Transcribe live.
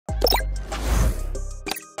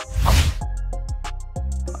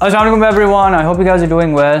Assalamu alaikum everyone, I hope you guys are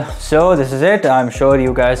doing well. So this is it. I'm sure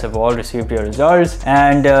you guys have all received your results,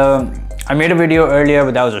 and I made a video earlier,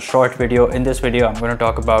 but that was a short video. In this video, I'm going to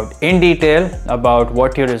talk about in detail about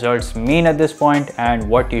what your results mean at this point and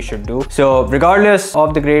what you should do. So regardless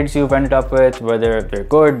of the grades you've ended up with, whether they're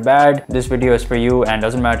good, bad, this video is for you, and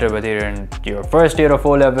doesn't matter whether you're in your first year of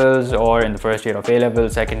O-levels or in the first year of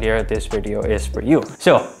A-levels, second year, this video is for you.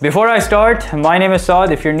 So before I start, my name is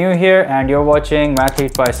Saad. If you're new here and you're watching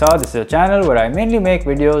Mathlete by Saad, this is a channel where I mainly make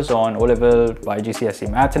videos on O-level, IGCSE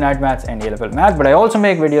Math and Maths and A-level Math, but I also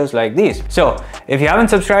make videos like these. So if you haven't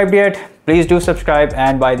subscribed yet, please do subscribe,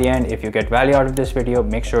 and by the end, if you get value out of this video,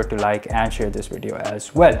 make sure to like and share this video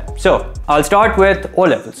as well. So I'll start with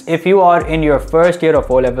O-levels. If you are in your first year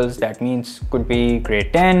of O-levels, that means could be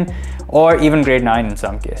grade 10 or even grade 9 in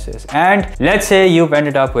some cases, and let's say you've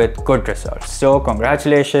ended up with good results. So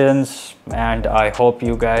congratulations, and I hope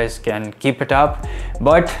you guys can keep it up.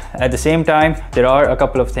 But at the same time, there are a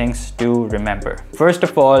couple of things to remember. First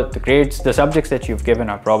of all, the grades, the subjects that you've given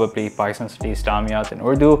are probably Pakistan Studies, Islamiyat and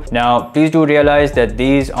Urdu. Now, please do realize that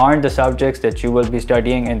these aren't the subjects that you will be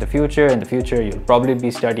studying in the future. In the future, you'll probably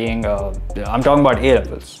be studying, I'm talking about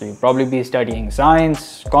A-levels. So you'll probably be studying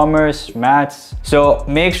science, commerce, maths. So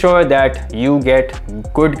make sure that you get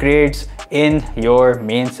good grades in your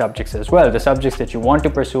main subjects as well, the subjects that you want to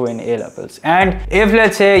pursue in A-levels. And if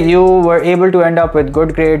let's say you were able to end up with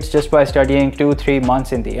good grades just by studying 2-3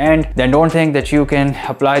 months in the end, then don't think that you can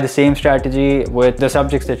apply the same strategy with the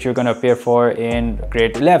subjects that you're going to appear for in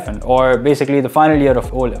grade 11 or basically the final year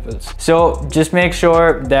of O-levels. So just make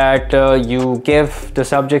sure that you give the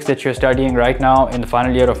subjects that you're studying right now in the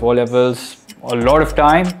final year of O-levels a lot of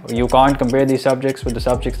time. You can't compare these subjects with the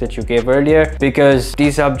subjects that you gave earlier, because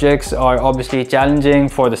these subjects are obviously challenging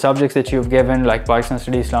for the subjects that you've given, like Pakistan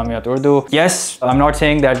Studies, Islamiyat, Urdu. Yes, I'm not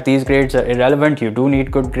saying that these grades are irrelevant. You do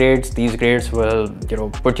need good grades. These grades will,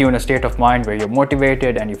 put you in a state of mind where you're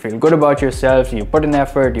motivated and you feel good about yourself. You put in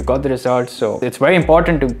effort, you got the results. So it's very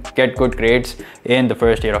important to get good grades in the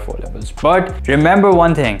first year of O-levels. But remember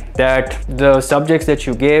one thing, that the subjects that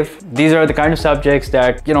you gave, these are the kind of subjects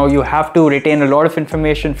that, you have to retain a lot of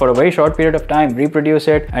information for a very short period of time, reproduce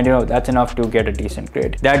it, and that's enough to get a decent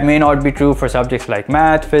grade. That may not be true for subjects like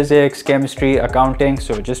math, physics, chemistry, accounting.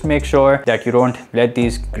 So just make sure that you don't let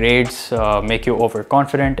these grades make you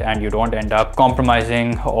overconfident and you don't end up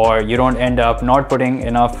compromising, or you don't end up not putting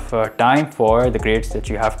enough time for the grades that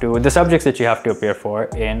you have to, the subjects that you have to appear for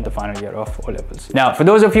in the final year of O-levels. Now, for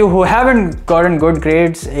those of you who haven't gotten good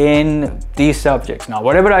grades in these subjects, now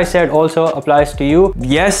whatever I said also applies to you.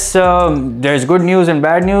 Yes, there's good news and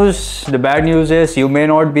bad news. The bad news is you may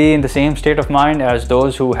not be in the same state of mind as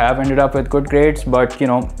those who have ended up with good grades, but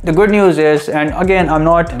the good news is, and again, I'm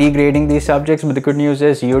not degrading these subjects, but the good news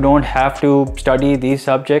is you don't have to study these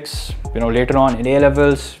subjects later on in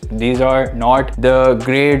A-levels. These are not the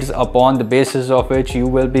grades upon the basis of which you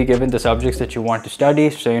will be given the subjects that you want to study.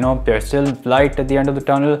 So there's still light at the end of the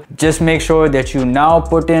tunnel. Just make sure that you now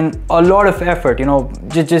put in a lot of effort,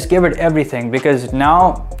 just give it everything, because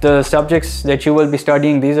now the subjects that you will be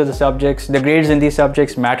studying, these are the subjects, the grades in these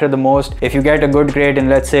subjects matter the most. If you get a good grade in,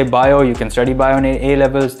 let's say, bio, you can study bio in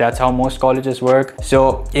A-levels. That's how most colleges work.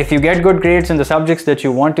 So if you get good grades in the subjects that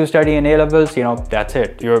you want to study in A-levels, that's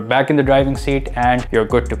it. You're back in the driving seat and you're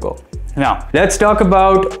good to go. Now, let's talk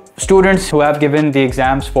about students who have given the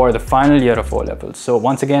exams for the final year of O-levels. So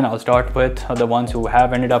once again, I'll start with the ones who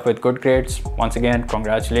have ended up with good grades. Once again,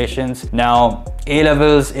 congratulations. Now,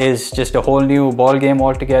 A-levels is just a whole new ball game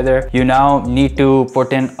altogether. You now need to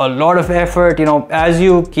put in a lot of effort. As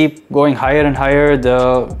you keep going higher and higher,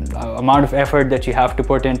 the amount of effort that you have to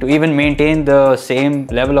put in to even maintain the same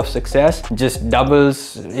level of success just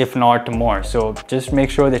doubles, if not more. So just make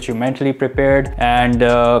sure that you're mentally prepared, and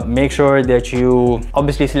make sure that you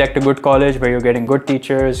obviously select a good college where you're getting good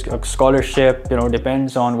teachers, a scholarship,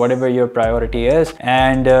 depends on whatever your priority is.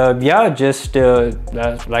 And yeah, just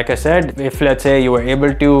like I said, if let's say you were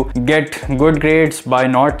able to get good grades by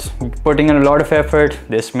not putting in a lot of effort,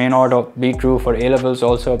 this may not be true for A-levels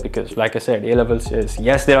also, because like I said, A-levels is,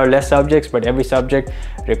 yes, there are less subjects, but every subject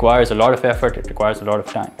requires a lot of effort. It requires a lot of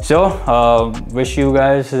time. So wish you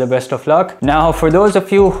guys the best of luck. Now, for those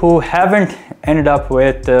of you who haven't ended up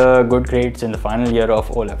with good grades in the final year of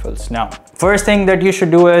O-levels. Now, first thing that you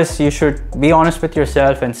should do is you should be honest with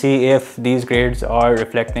yourself and see if these grades are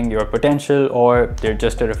reflecting your potential or they're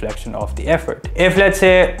just a reflection of the effort. effort. If let's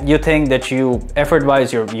say you think that you effort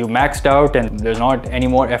wise you maxed out and there's not any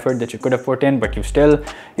more effort that you could have put in, but you still,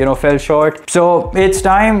 you know, fell short, so it's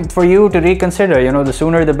time for you to reconsider. You know, the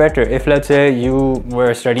sooner the better. If let's say you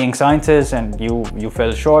were studying sciences and you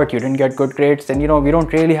fell short, you didn't get good grades, then, you know, we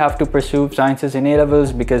don't really have to pursue sciences in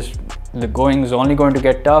A-levels because the going is only going to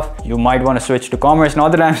get tough. You might want to switch to commerce.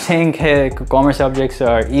 Not that I'm saying commerce subjects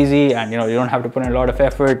are easy and, you know, you don't have to put in a lot of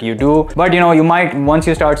effort. You do, but, you know, you might, once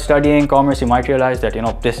you start studying commerce, you might realize that, you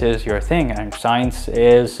know, this is your thing, and science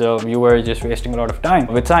is you were just wasting a lot of time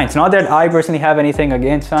with science. Not that I personally have anything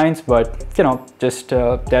against science, but, you know, just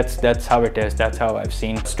that's how it is. That's how I've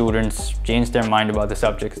seen students change their mind about the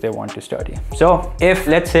subjects they want to study. So if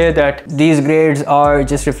let's say that these grades are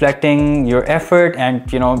just reflecting your effort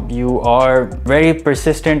and, you know, you are very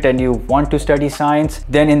persistent and you want to study science,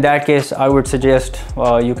 then in that case I would suggest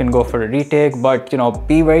you can go for a retake. But, you know,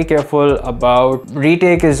 be very careful about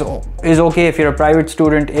retake. Is okay if you're a private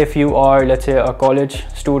student. If you are, let's say, a college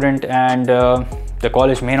student and the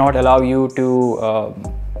college may not allow you to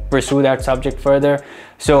pursue that subject further,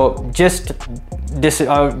 so just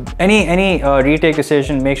any retake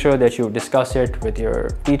decision, make sure that you discuss it with your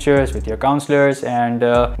teachers, with your counselors, and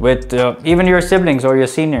with even your siblings or your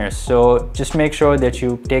seniors. So just make sure that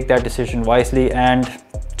you take that decision wisely, and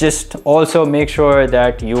just also make sure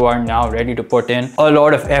that you are now ready to put in a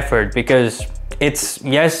lot of effort, because it's,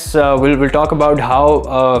 yes, we'll talk about how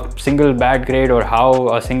a single bad grade or how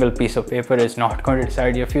a single piece of paper is not going to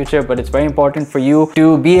decide your future, but it's very important for you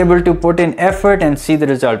to be able to put in effort and see the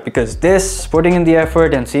result, because this putting in the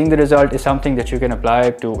effort and seeing the result is something that you can apply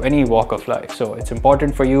to any walk of life. So it's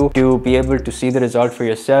important for you to be able to see the result for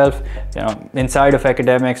yourself, you know, inside of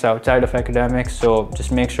academics, outside of academics. So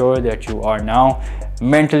just make sure that you are now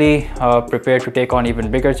mentally prepared to take on even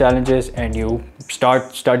bigger challenges, and you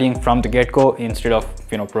start studying from the get-go instead of,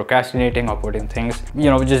 you know, procrastinating or putting things, you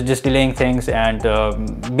know, just delaying things and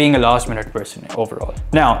being a last-minute person overall.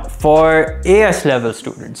 Now, for AS level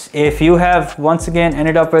students, if you have once again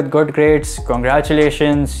ended up with good grades,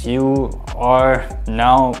 congratulations, you are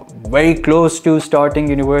now very close to starting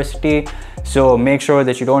university. So make sure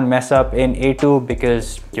that you don't mess up in A2,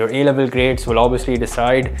 because your A-level grades will obviously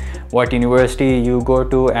decide what university you go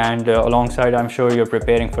to, and alongside, I'm sure you're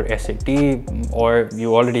preparing for SAT, or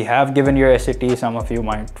you already have given your SAT. Some of you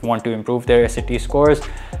might want to improve their SAT scores.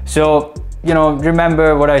 So, you know,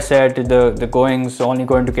 remember what I said, the going's only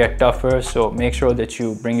going to get tougher. So make sure that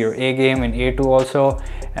you bring your A game in A2 also,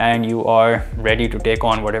 and you are ready to take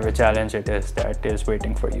on whatever challenge it is that is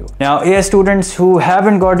waiting for you. Now, AS students who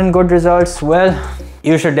haven't gotten good results, well,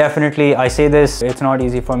 you should definitely, I say this, it's not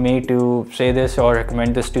easy for me to say this or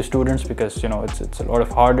recommend this to students, because, you know, it's a lot of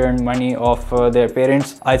hard-earned money of their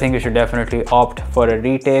parents. I think you should definitely opt for a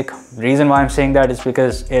retake. Reason why I'm saying that is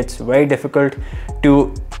because it's very difficult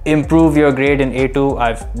to improve your grade in A2.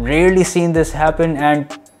 I've rarely seen this happen,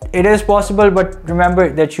 and it is possible, but remember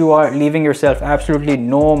that you are leaving yourself absolutely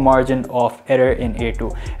no margin of error in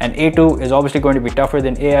A2, and A2 is obviously going to be tougher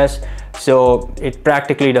than AS, so it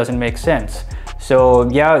practically doesn't make sense. So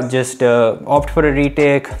yeah, just opt for a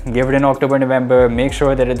retake, give it in October, November. Make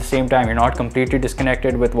sure that at the same time you're not completely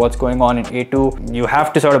disconnected with what's going on in A2. You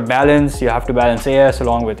have to sort of balance, you have to balance AS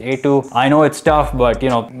along with A2. I know it's tough, but, you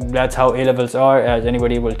know, that's how A-levels are, as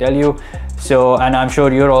anybody will tell you. So, and I'm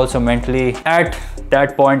sure you're also mentally at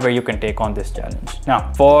that point where you can take on this challenge.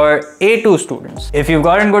 Now, for A2 students, if you've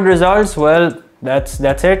gotten good results, well, that's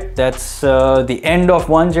it. That's the end of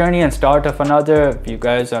one journey and start of another. You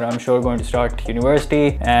guys are, I'm sure, going to start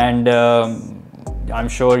university, and I'm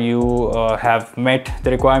sure you have met the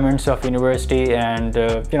requirements of university, and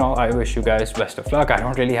you know, I wish you guys best of luck. I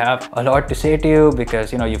don't really have a lot to say to you,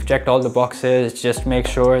 because, you know, you've checked all the boxes. Just make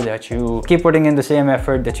sure that you keep putting in the same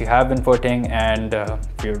effort that you have been putting, and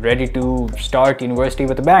you're ready to start university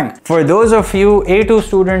with a bang. For those of you A2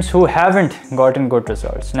 students who haven't gotten good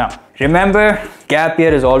results, now remember, gap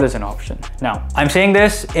year is always an option. Now, I'm saying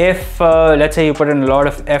this if let's say you put in a lot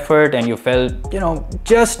of effort and you fell, you know,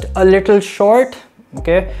 just a little short,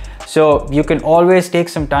 okay, so you can always take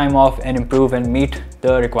some time off and improve and meet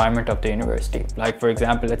the requirement of the university. Like, for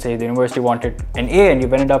example, let's say the university wanted an A and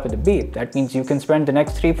you've ended up with a B. That means you can spend the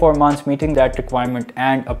next 3-4 months meeting that requirement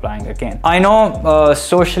and applying again. I know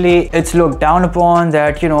socially it's looked down upon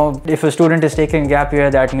that, you know, if a student is taking a gap year,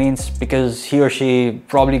 that means because he or she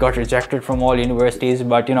probably got rejected from all universities.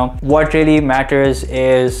 But, you know, what really matters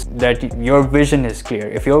is that your vision is clear.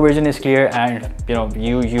 If your vision is clear and, you know,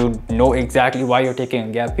 you know exactly why you're taking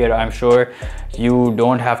a gap year, year, I'm sure you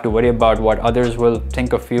don't have to worry about what others will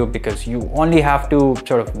think of you, because you only have to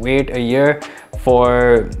sort of wait a year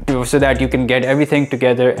so that you can get everything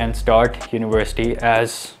together and start university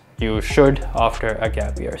as you should after a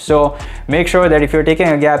gap year. So make sure that if you're taking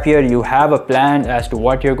a gap year, you have a plan as to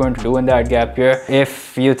what you're going to do in that gap year.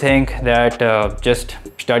 If you think that just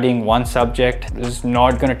studying one subject is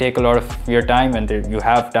not going to take a lot of your time, and you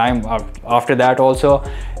have time after that also,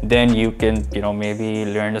 then you can, you know, maybe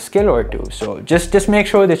learn a skill or two. So just make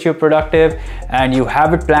sure that you're productive and you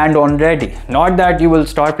have it planned already. Not that you will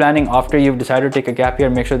start planning after you've decided to take a gap year.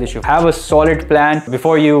 Make sure that you have a solid plan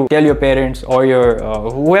before you tell your parents or your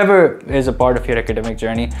whoever is a part of your academic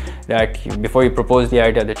journey, that before you propose the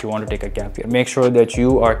idea that you want to take a gap year, make sure that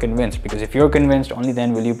you are convinced, because if you're convinced, only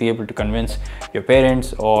then will you be able to convince your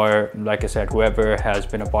parents or, like I said, whoever has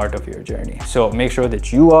been a part of your journey. So make sure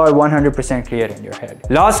that you are 100% clear in your head.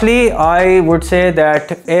 Lastly, I would say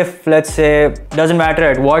that if, let's say, doesn't matter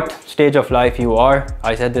at what stage of life you are,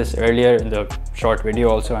 I said this earlier in the short video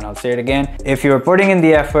also, and I'll say it again, if you're putting in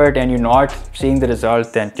the effort and you're not seeing the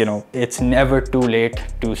result, then, you know, it's never too late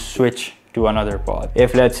to switch to another path.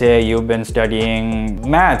 If, let's say, you've been studying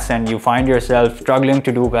maths and you find yourself struggling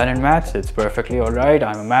to do well in maths, it's perfectly all right.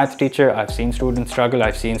 I'm a math teacher. I've seen students struggle.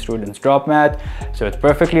 I've seen students drop math. So it's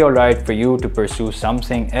perfectly all right for you to pursue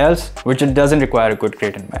something else which doesn't require a good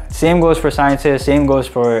grade in math. Same goes for sciences, same goes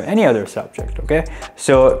for any other subject, okay?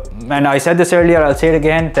 So, and I said this earlier, I'll say it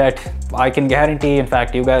again, that I can guarantee, in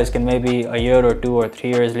fact, you guys can maybe a year or 2 or 3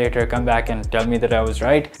 years later come back and tell me that I was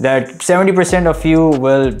right, that 70% of you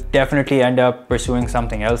will definitely end up pursuing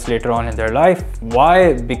something else later on in their life.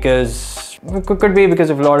 Why? Because it could be because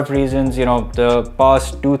of a lot of reasons. You know, the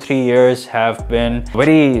past 2-3 years have been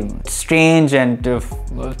very strange, and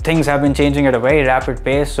things have been changing at a very rapid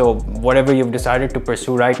pace. So whatever you've decided to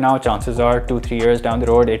pursue right now, chances are 2-3 years down the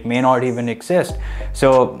road, it may not even exist.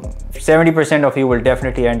 So 70% of you will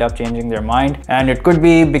definitely end up changing their mind, and it could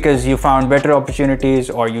be because you found better opportunities,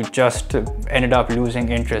 or you just ended up losing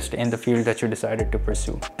interest in the field that you decided to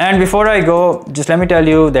pursue. And before I go, just let me tell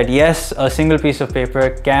you that yes, a single piece of paper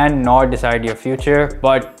cannot decide your future,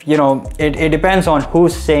 but you know, it depends on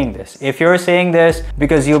who's saying this. If you're saying this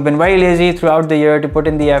because you've been very lazy throughout the year to put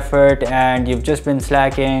in the effort, and you've just been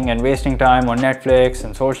slacking and wasting time on Netflix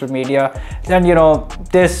and social media, then, you know,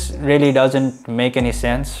 this really doesn't make any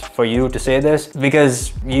sense for you to say this,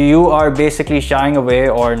 because you are basically shying away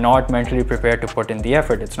or not mentally prepared to put in the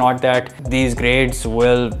effort. It's not that these grades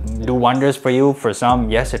will do wonders for you. For some,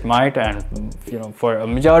 yes, it might, and you know, for a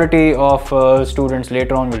majority of students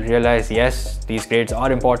later on will realize, yes, these grades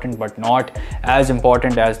are important, but not as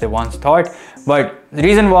important as they once thought. But the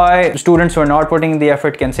reason why students who are not putting in the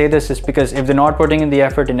effort can say this is because if they're not putting in the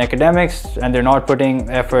effort in academics, and they're not putting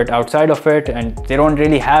effort outside of it, and they don't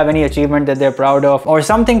really have any achievement that they're proud of, or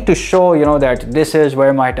something to show, you know, that this is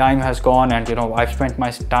where my time has gone, and you know, I've spent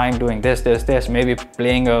my time doing this, maybe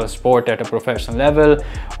playing a sport at a professional level,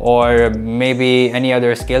 or maybe any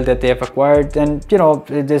other skill that they have acquired, then, you know,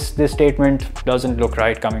 this statement doesn't look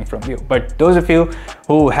right coming from you. But those of you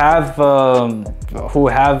who have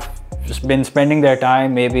just been spending their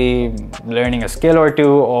time maybe learning a skill or two,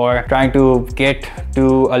 or trying to get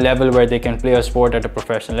to a level where they can play a sport at a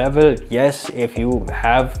professional level, yes, if you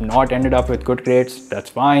have not ended up with good grades, that's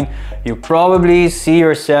fine. You probably see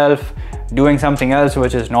yourself doing something else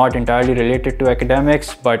which is not entirely related to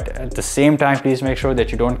academics, but at the same time, please make sure that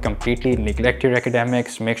you don't completely neglect your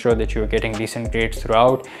academics. Make sure that you're getting decent grades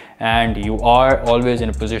throughout, and you are always in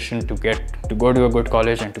a position to go to a good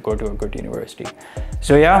college and to go to a good university.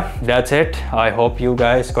 So yeah, that's it. I hope you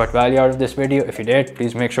guys got value out of this video. If you did,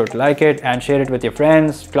 please make sure to like it and share it with your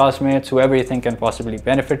friends, classmates, whoever you think can possibly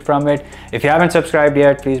benefit from it. If you haven't subscribed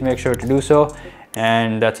yet, please make sure to do so.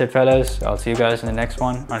 And that's it, fellas. I'll see you guys in the next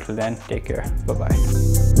one. Until then, take care.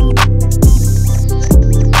 Bye-bye.